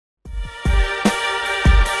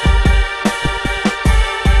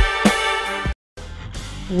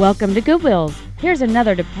Welcome to Goodwill's. Here's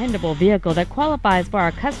another dependable vehicle that qualifies for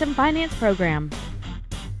our custom finance program.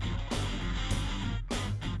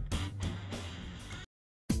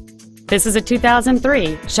 This is a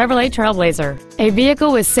 2003 Chevrolet TrailBlazer, a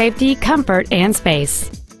vehicle with safety, comfort, and space.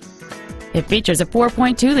 It features a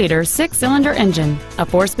 4.2-liter six-cylinder engine, a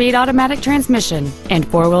 4-speed automatic transmission, and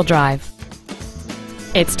four-wheel drive.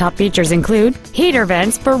 Its top features include heater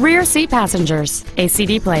vents for rear seat passengers, a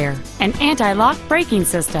CD player, an anti-lock braking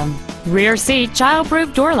system, rear seat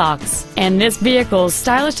child-proof door locks, and this vehicle's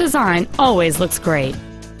stylish design always looks great.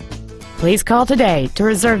 Please call today to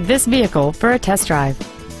reserve this vehicle for a test drive.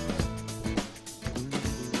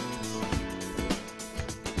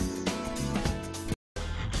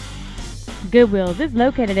 Goodwill's is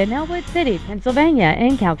located in Ellwood City, Pennsylvania,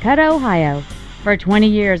 and Calcutta, Ohio. For 20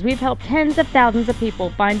 years, we've helped tens of thousands of people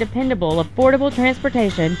find dependable, affordable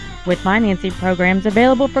transportation with financing programs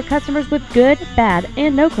available for customers with good, bad,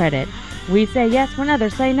 and no credit. We say yes when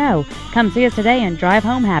others say no. Come see us today and drive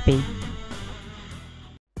home happy.